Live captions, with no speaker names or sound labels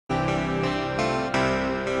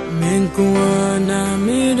Menkuana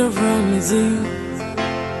made of Ramsey.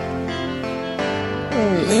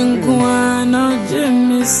 Menkuana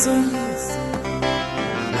Jimison.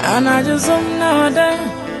 And I just don't know that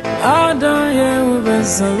I don't hear with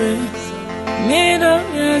us away. Made of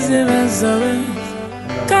years, it was away.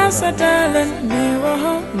 Cause I talent never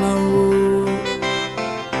home my wood.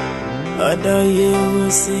 Other year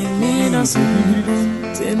will see me no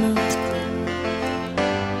something.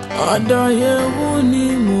 Other year will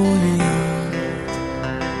need more.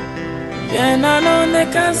 Then I know the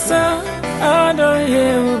casa. Other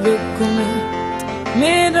year will be coming.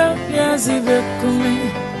 Made of years, it be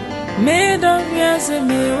coming. Made of years, it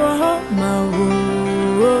may walk my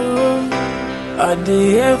wood. Other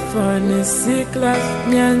year for the sick life,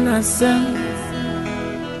 Yana son.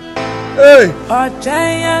 Hey,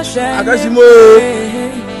 Agyewaa, Agyewaa,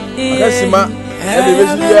 yes.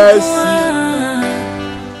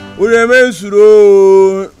 We remain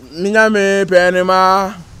suro, Minyame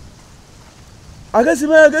Penema.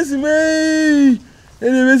 Agyewaa,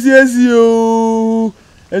 yes, you.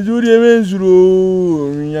 And you remain suro,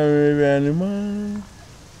 Minyame Penema.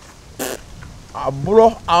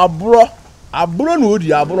 Abro, no,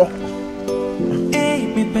 diablo.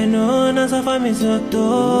 Penona sa fami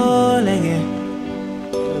soto lege.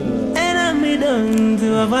 Ena mi don tu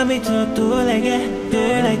fami soto lege.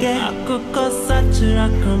 Aku ko sachura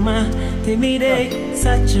koma. Timide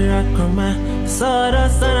sachura koma. Sora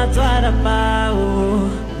sana twara pao.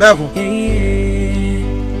 Beko.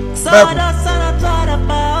 Sora sana twara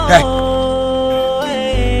pao.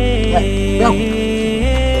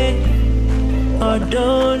 Oh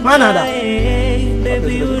don't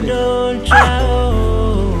baby you don't try.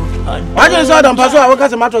 I just saw them pass over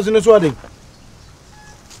because the mattress in the swording.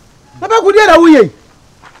 Never could get away.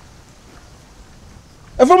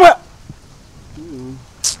 And from where?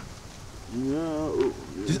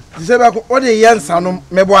 What the young son,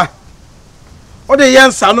 my boy? What the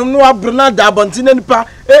young son, no, Bernard Dabontin and Pa,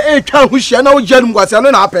 a cow who shall know Jen was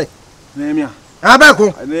an happy. Name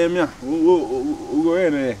Abako, ya.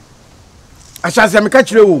 I shall say,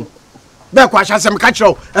 catch you. Back wash some catch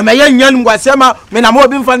and my young was Sama, when I'm more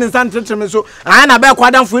been fun in San so I am back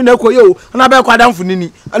down for no coyo, and I back down for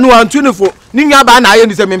Nini, and one tune for Nina Bana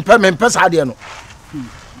is a imperment Passadiano.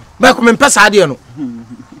 Back from Passadiano.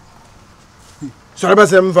 Sorry about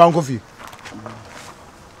some found coffee.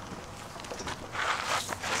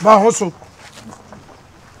 Bahoso.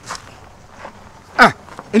 Ah,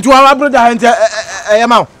 into our brother and a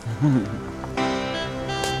amount.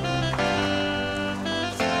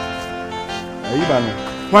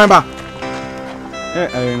 Why ba?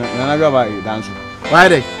 Na go by dance. Why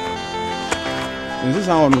they? Is this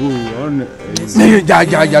someone who on Ja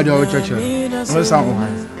church. What sound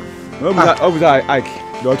why? Over Ike.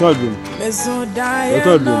 The third room.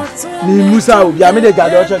 Ni Musa obi ame de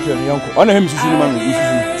ja church ni yonko. On him susu man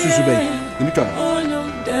Susu be. Ni twa.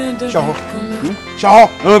 Shaho. Shaho.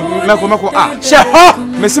 Meko ah. Shaho.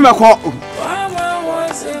 Mesi meko.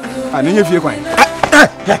 Ah, nenye fie kwan.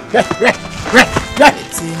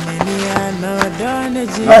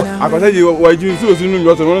 I can tell you why you so soon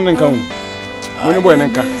got on and come. When you boy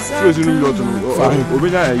and car, so soon got to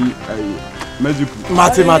Obina magic.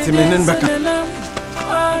 Martin and Becca.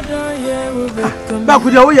 Back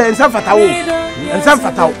with your way and some fatao. And some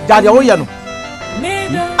fatao. Daddy Oyano.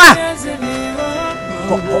 Ah!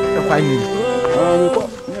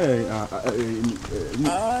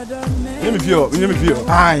 Let me feel.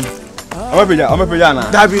 Aye. I'm a piano.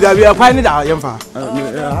 David, I will find it out, young fa.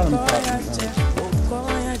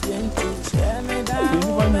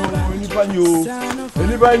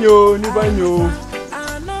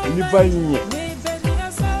 Anybody.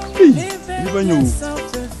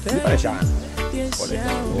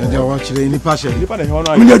 They are watching any passion. You put a horn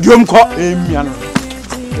on your drum call. We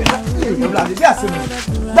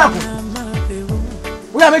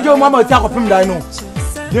are making your mama attack of him, I know.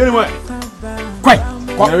 Anyway, Quite.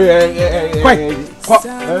 I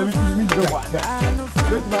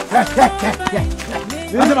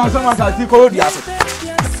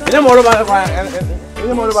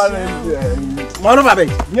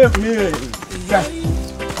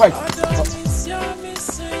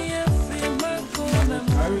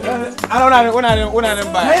don't know when I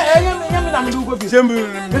buy.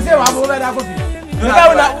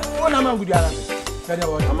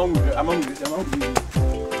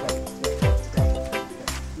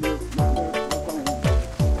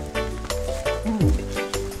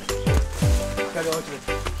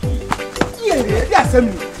 Yes,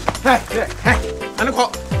 and a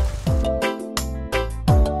call.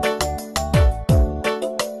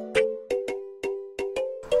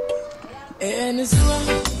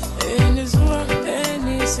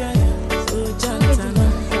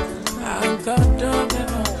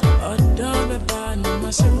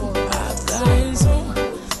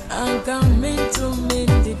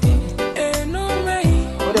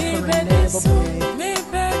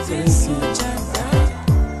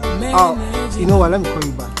 Oh, you know what? Let me call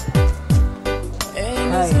you back.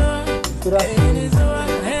 Hi. Good afternoon.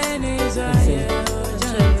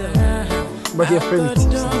 But your friend is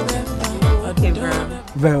okay,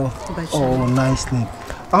 bro. Oh, nice name.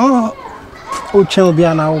 Oh, Channel be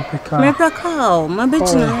an hour pick up. My cow, my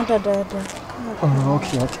bitch. Oh,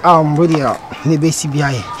 okay. Really,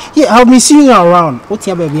 yeah, I'll be seeing you around. What's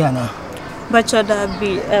your baby, Anna? But should I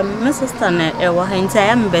be, my sister, I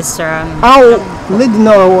am best around. Oh, lady,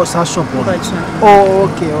 know what's our shop. Oh,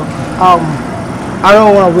 okay. I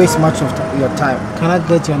don't want to waste much of your time. Can I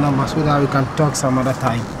get your number so that we can talk some other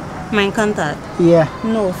time? My contact? Yeah.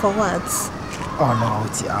 No, for what? Oh no,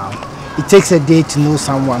 it takes a day to know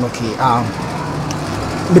someone. Okay.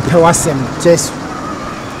 The person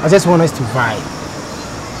I just want us to vibe.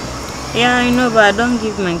 Yeah, I know, but I don't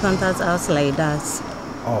give my contacts out like that.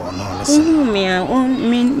 Oh no, listen.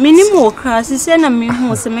 Me more crass. You say na me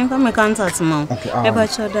who say me my contacts mom. Okay.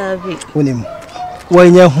 About your David.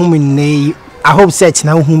 When you home in I hope search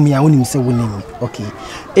now whom me I won't say winning. Okay.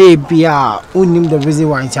 Bia unim the reason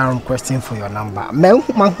why I'm requesting for your number. I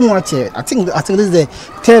think this is the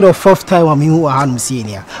third or fourth time I'm seeing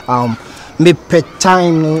here. Me per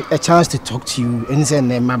time a chance to talk to you and say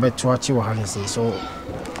my bet watch you what say. So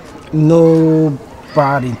no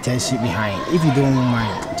bad intention behind. If you don't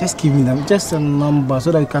mind, just give me them just a number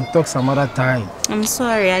so that we can talk some other time. I'm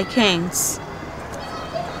sorry, I can't.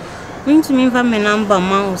 Bring to me for my number,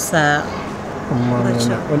 mouse.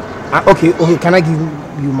 Okay, can I give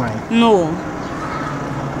you mine? No.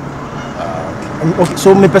 Okay,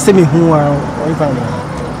 so me person me who are if I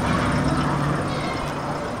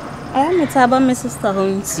am about my sister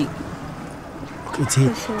home.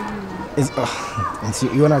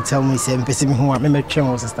 You wanna tell me say person me who are me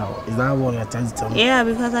train sister? Is that what you're trying to tell me? Yeah,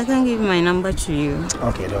 because I can't give my number to you.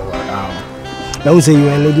 Okay, don't worry. Don't say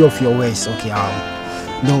you're a lady of your ways. Okay,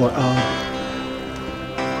 don't worry.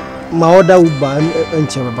 My order Uber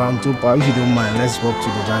and about 2 pounds. If you don't mind, let's walk to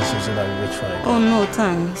the junction so that we wait for it. Oh no,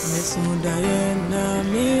 thanks.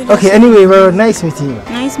 Okay, anyway, well, nice meeting you.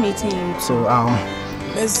 Nice meeting you. So I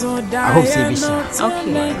hope you be sure.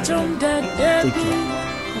 Okay. Take care.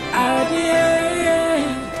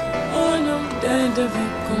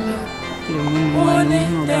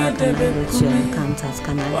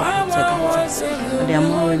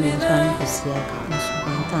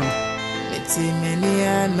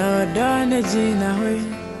 Mania no done Gina Hoy.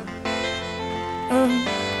 Oh,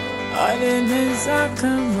 I didn't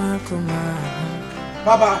Kuma.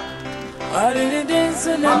 Papa, I didn't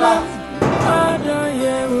say no. I don't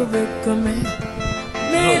hear who be coming.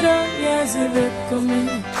 Me don't yes, if it coming.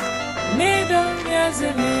 Me don't yes,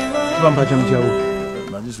 if it Papa Jamjao.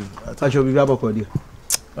 I shall be able to.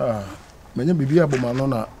 Many be able to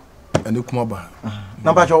and the Kumaba.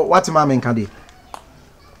 Number what's my main candy?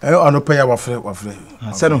 I don't pay our friend.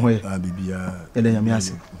 Send away. Bibia, and then I'm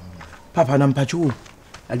Papa Nampachu.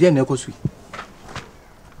 I didn't know sweet.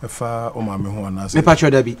 A far o mammy who announced me patch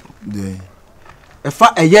Debbie. A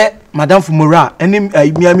far a year, Madame Fumura, and him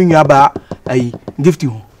a meaning about a Gifty.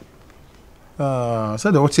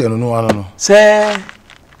 Said the hotel, no, I don't know. Say,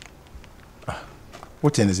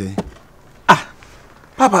 what can I say?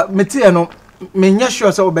 Papa, Metiano, may not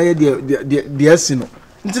sure so by the Sino.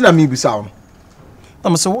 Until me be sound.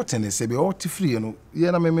 I'm so what can I say? Be all too free, you know. Yeah,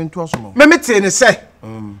 I'm meant to us. Memete, say.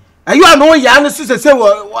 Are you know Yan sister say,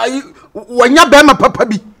 why when your Bama Papa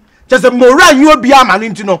be? Just a moral you will be a man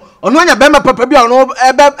into no, or when your Bama Papa be on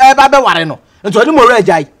Baba Wareno, and to any more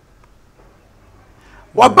jai.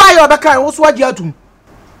 What buy your back? I also what you to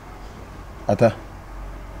Ata.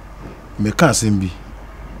 Me can't sing be.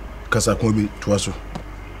 Casa can be to us.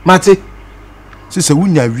 Mate, Sister,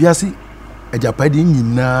 when you are a Japanese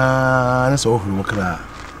in na so who cry.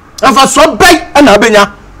 If I so big and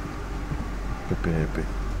Abenya. Pepe.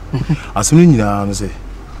 As soon as say.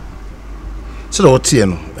 So, what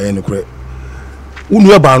Tiano and the credit.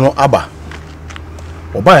 Unubano Abba.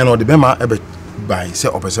 Or buy an the Bema ever by say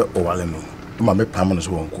opposite or Waleno. My make permanent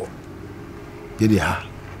won't call. Did ha?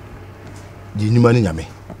 Did you money yammy?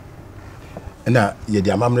 And now ye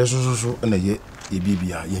the mamma so and a ye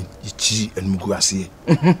bibia ye chi and Muguasi.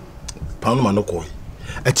 Pound no coy.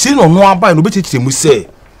 A chin or no by no better we say.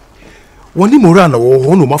 One Morana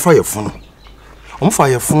or no fire phone. On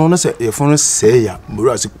fire phone, as a phone say ya,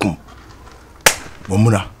 Murasi cum.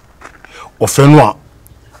 Momuna. Or Fenua,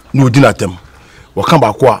 no dinner them. Or come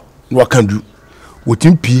back, no wakandu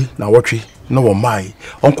wotimpi na wotwe na wo mai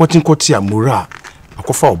onkotinkoti amura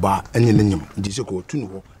akofa oba enye nenyem ndise ko tu no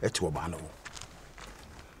ho eti oba na ho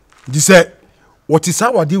ndise wotisa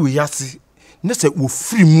wade we yase ne se wo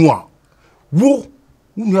firi mu a wo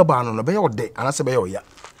nua ba no be ye ode anase be ye oya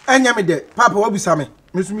enya me de papa wabisa me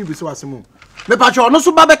mesumi bisa wasemu me pacho no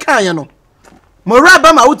so ba be kan ye no mo ra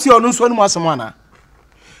ba ma wuti ono so no asemu ana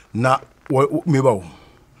na me ba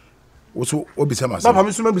wo so obisa ma papa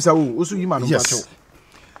mesumi bisa wo so yi ma no pacho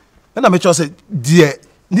na me cho se die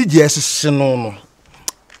ni die sese no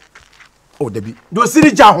o dabi do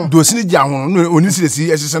sini ja ho no oni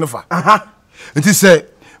siresi esese no fa nti se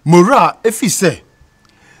mora efi se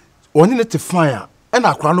oni ne te fire na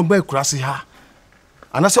akra no ba kura se ha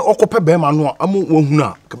anase okope be ma no amu wohunu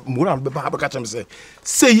a mora no be ba ka chem se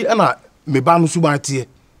sei na me ba no suban tie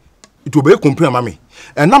ito be complain ma me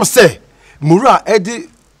enam se mora edi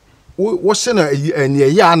wo se na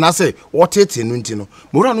eni ya anase wo tete no nti no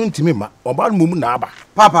mora no ntimi ma oba no mu na aba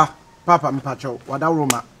papa me pacho wada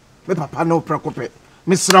roma me papa no prekope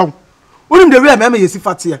me sraw unim de we me yesi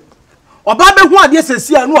fatie oba be hu ade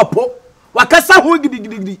sesia no opo wakasa ho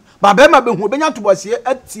gidigidi baba ma be hu benya tobasie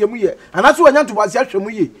atie mu ye anaso wanya tobasie ahwemu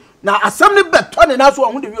ye na asam ne beto ne naso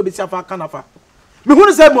hu de we obesi afa kanafa me hu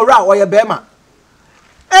ne say mora oye be ma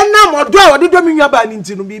enam odo a wode do me nwa ba ni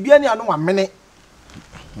nti no bibia ne ano wamene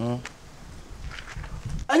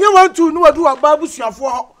anya wantu no wadu aba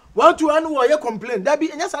busuafo wantu anu wo ye complain da bi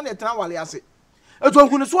enya sa na etena wale ase eto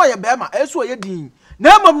hu ne so oye be ma eso oye din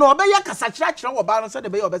na mom no obe ye kasa kira wo ba no se de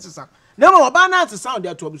be ye obesesa na mom oba na atesa de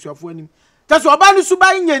ato abusuafo anim taso oba ni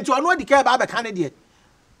suba nya nti ono di ka ba be ka ne de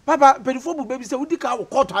papa pedifo bu baby se wudi ka wo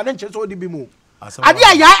court ane nche so di bi mu ade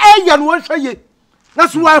ya eya no hweye na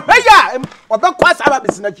so wa hweya oba kwa sa ba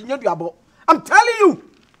besina kinya duabo I'm telling you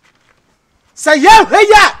say ya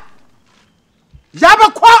hweya ya ba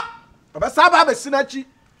kwa oba sa ba besina chi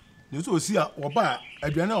ne so osi a oba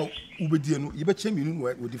aduane a ubedie no ye be cheminu no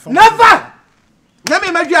wo defend never na me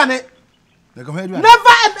maduane never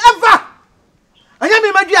and ever anya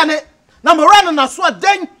me maduane na mo ran na so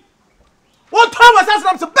adan won to was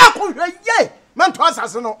asam se ba ko hweye man to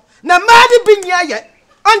asase no na madi binya ye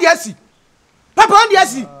on the asi papa on the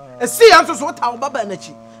asi esi am so ta wo baba na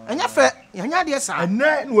chi anya fe anya de sa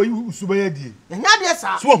ene no yi usuba die anya de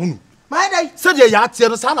sa so hunu my day se de ya tie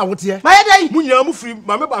no sa na wo tie my day mu nyina mu firi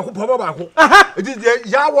mame ba ko papa ba ko edi de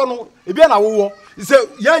ya wo no ebi na wo wo se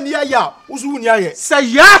ya ni ya usu ni aye se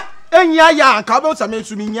ya enya ya ka ba usame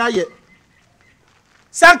sumi nya ye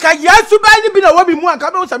sanka yesu ba ni bi na wo bi mu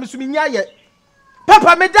anka ba usame sumi nya ye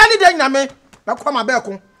papa me dani de nyame na kwa ma ba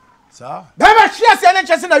ko sa ba ba hia se ne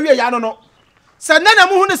nchese na wie ya no se ne na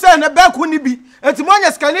mu hu ne se ne ba ko ni bi enti mo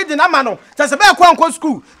nya skani di na ma no se se ba ko anko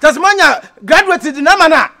school se se mo nya graduate di na ma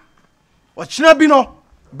na o china bi no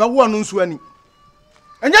ba wo no nsu ani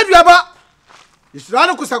enya duaba yisura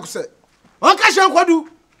no kusa on ka hye nkwadu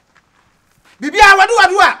bibia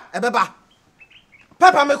wadu a ebeba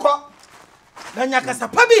papa me ko na nya kasa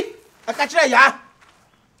pabi aka kire ya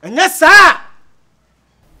enya sa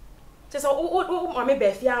just o mama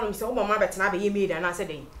be fia no se o mama betena be ye made na say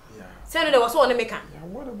den say no there was one meka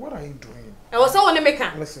What are you doing? I was one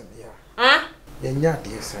meka Listen, yeah. Huh? Yenya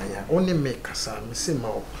de say ya. Only make kasa me say ma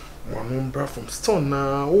bra from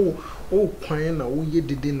Stunna. Oh kwan na wo ye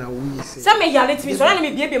dede na wo ye say. Say me yale to me so na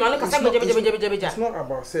me bie ma no kasa beje. It's not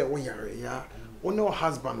about say wo yare ya. Only your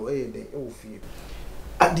husband o dey e wo fie.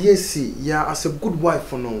 Adie yeah, as a good wife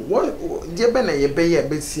for no. What je be na ye be ye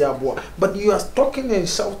be si abo. But you are talking and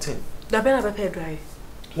shouting. Da be na be dry.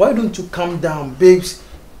 Why don't you calm down, babes?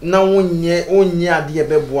 Now onye adie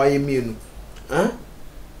be boa ye mienu. Huh?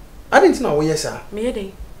 I didn't know yes sir. Me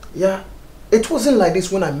dey. Yeah. It wasn't like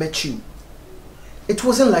this when I met you. It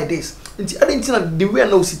wasn't like this. I didn't know the way I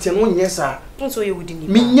know sitting on yes sir. So you would me.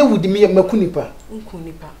 Me nye would me makunipa.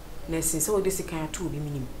 Nkunipa. Na since all this can to be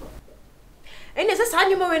minim. And this is how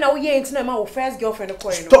you know when we ain't my first girlfriend.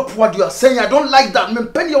 Stop what you are saying. I don't like that. Me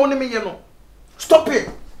penny on me, you know. Stop it.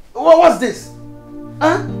 What's this?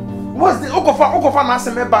 Huh? What's this? Okofa na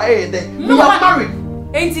se me ba dey. Me are married.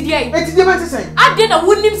 Ain't it dey? Ain't it dey say? I did a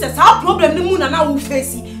wouldn't say how problem the moon and now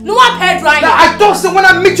face. No one pair dry. I thought so when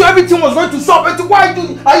I meet you everything was going to solve. But why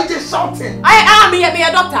are you just shouting? I am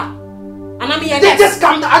a doctor. And I'm here. They just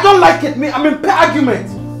calm down. I don't like it. I'm in pair argument.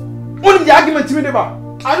 Only the argument to me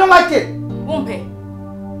about. I don't like it. Umpe.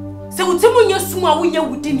 So utimunya suma wunya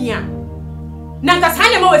wudinia. Nanga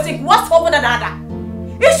sanya mawe think what's over the dada.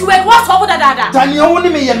 Issue what's over the dada. Daniel only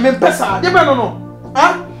me and Mempesa. Deba no.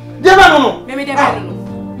 Huh? Deba no. Meme deba no.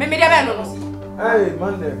 Meme deba no. Hey,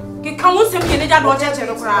 man. Ki kan won sem ye ne jado cheche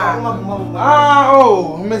no kra.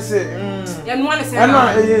 Oh, me say. Ya no one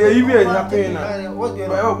say. You be happy now.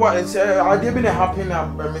 What is I dey be happy now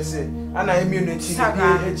me say. Ana immunity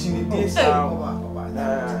this.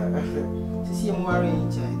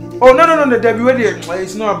 Oh no, Debbie, wait there.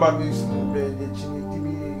 It's not about this.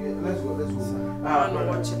 Let's go. No,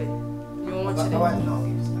 watch it. You watch it.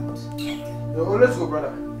 Let's go,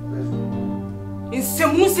 brother. Let's go. In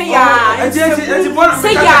Semu say ya.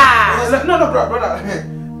 Say ya. No, brother.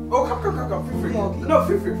 Oh, come. Feel free. No,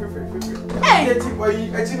 feel free. Hey.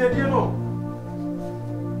 You know.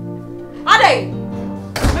 Ade.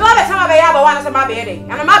 Me wa be sama be ya ba wana se ma be ede.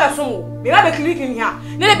 Na ma be so mo. Me ba be click in here.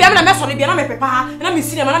 Ne be na me so be na me pepa na me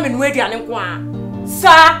sine na me nu aduane nko a.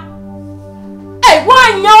 Sa. Hey,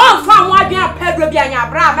 one nya fa ho aduane pedro bi anya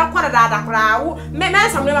bra me kwara da kra wo. Me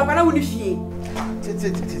sam le ma kwa na wo ni fie.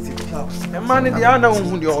 Man, the other one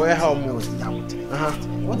who you how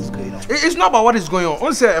what is going on? It's not about what is going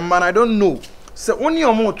on. Say, man, I don't know. Say only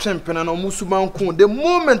your more champion and almost man. The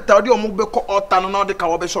moment that you move back out and now the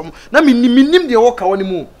kawabe shop. Now me nim the walk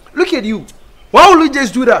anymore. Look at you. Why will you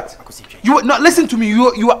just do that? You not listen to me.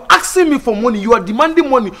 You are asking me for money. You are demanding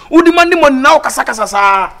money. Who demanding money now?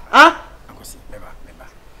 Kasakasa. Huh?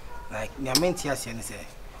 Like the amount here say.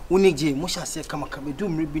 Unije musha say kama kabedu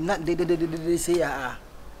mribi na de say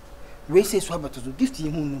we say so about to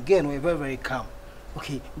Gifty who again we very calm.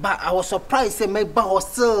 Okay, but I was surprised say my ba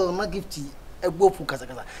was still not Gifty e bofu kasa.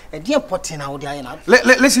 E dey important now dey na.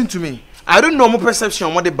 Listen to me. I don't know my perception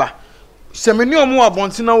on what they ba. Say me no more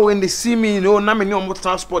abontina when they see me, you know, na me no more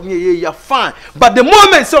transport yeah fine. But the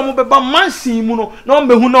moment say mo be ba man see mu no, na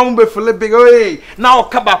me hu na mo be feel big hey. Now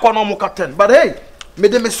ka ba kwa no mo captain. But hey, me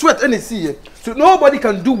dem sweat any see. So nobody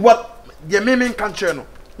can do what the main country no.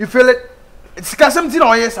 You feel it? It's because something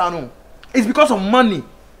on yes I know. It's because of money.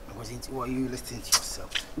 Why you listening to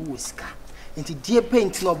yourself? Who is car? Into dear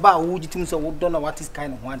paint no ba who you think so we don't know what is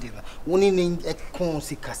kind of one day. Only name a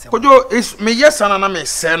consequence. Kojo is me yes and na me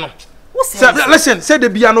say no. Listen, say the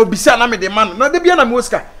biano bisa na me the man. No the biana me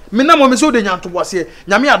Oscar. Me na mo me so de nyanto wase.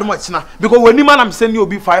 Nyame adom akina because when ni man am send you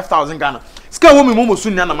be 5,000 Ghana. Ska wo me mo so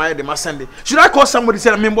nya na my de ma send. Should I call somebody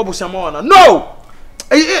say me mbobo sama no.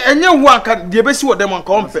 Enye hu anka de besi wo dem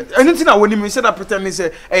anka ompe. Anything na woni me say that pretend me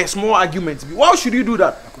say a small argument. Why should you do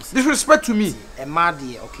that? Disrespect to me. E ma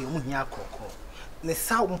de okay mu hia kokko. Ne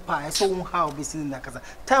sa umpa e so wo ha obesi na kasa.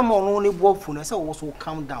 Time on no bo fu na say wo so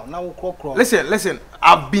calm down. Now wo kokro. Listen.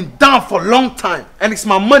 I've been down for a long time and it's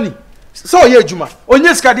my money. So yeah Juma.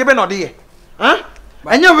 Onye ska de be no de ye. Huh?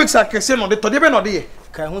 Enye weeks akese no de to de be no de ye.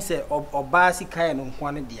 Kai hu say oba si kai no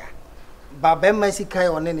ho ne dia.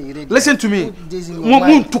 Listen to me.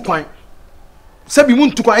 Mun tukwan. Say be mun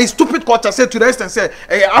tukwan. Stupid culture say to the extent say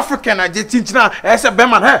African I just think na say be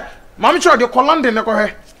man hey. Mama sure the London ne ko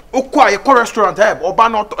he. Okwa e restaurant hey. Oba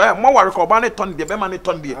not mo worry ko oba ne ton de be man ne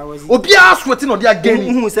ton de. Obi aswetin no dey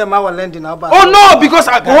again. Who say ma London na oba. Oh no, because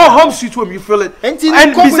I go home sweet home you feel it. And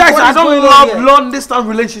besides I don't love long distance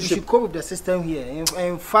relationship. You should cope with the system here.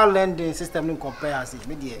 In far London system no compare as it.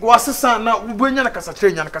 Me dey. Go assistant na ubenya na kasa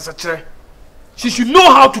tre. She should know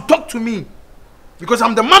how to talk to me because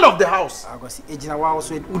I'm the man of the house. I go see Agyewaa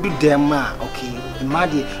also udu dem ma okay.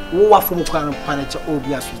 Imadi wo wa from kwan panacha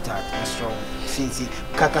obi sweetheart strong. Since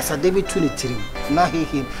kakasa David 23 na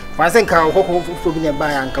him. Fasen ka kokko fo bi ne ba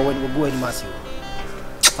ya nka wani go ani masi.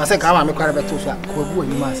 Fasen ka ma me kwara beto so ko go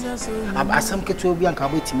ani masi. Asam keto obi anka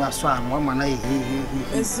betima so an one man he.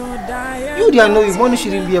 You don't know money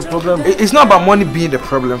shouldn't be a problem. It's not about money being the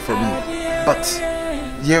problem for me, but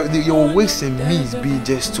your ways and means be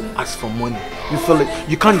just to ask for money. You feel it?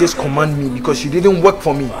 You can't just command me because you didn't work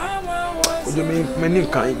for me. What do you mean? My name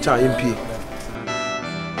can't MP.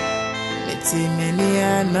 Let's see, many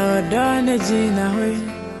are not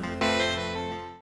done.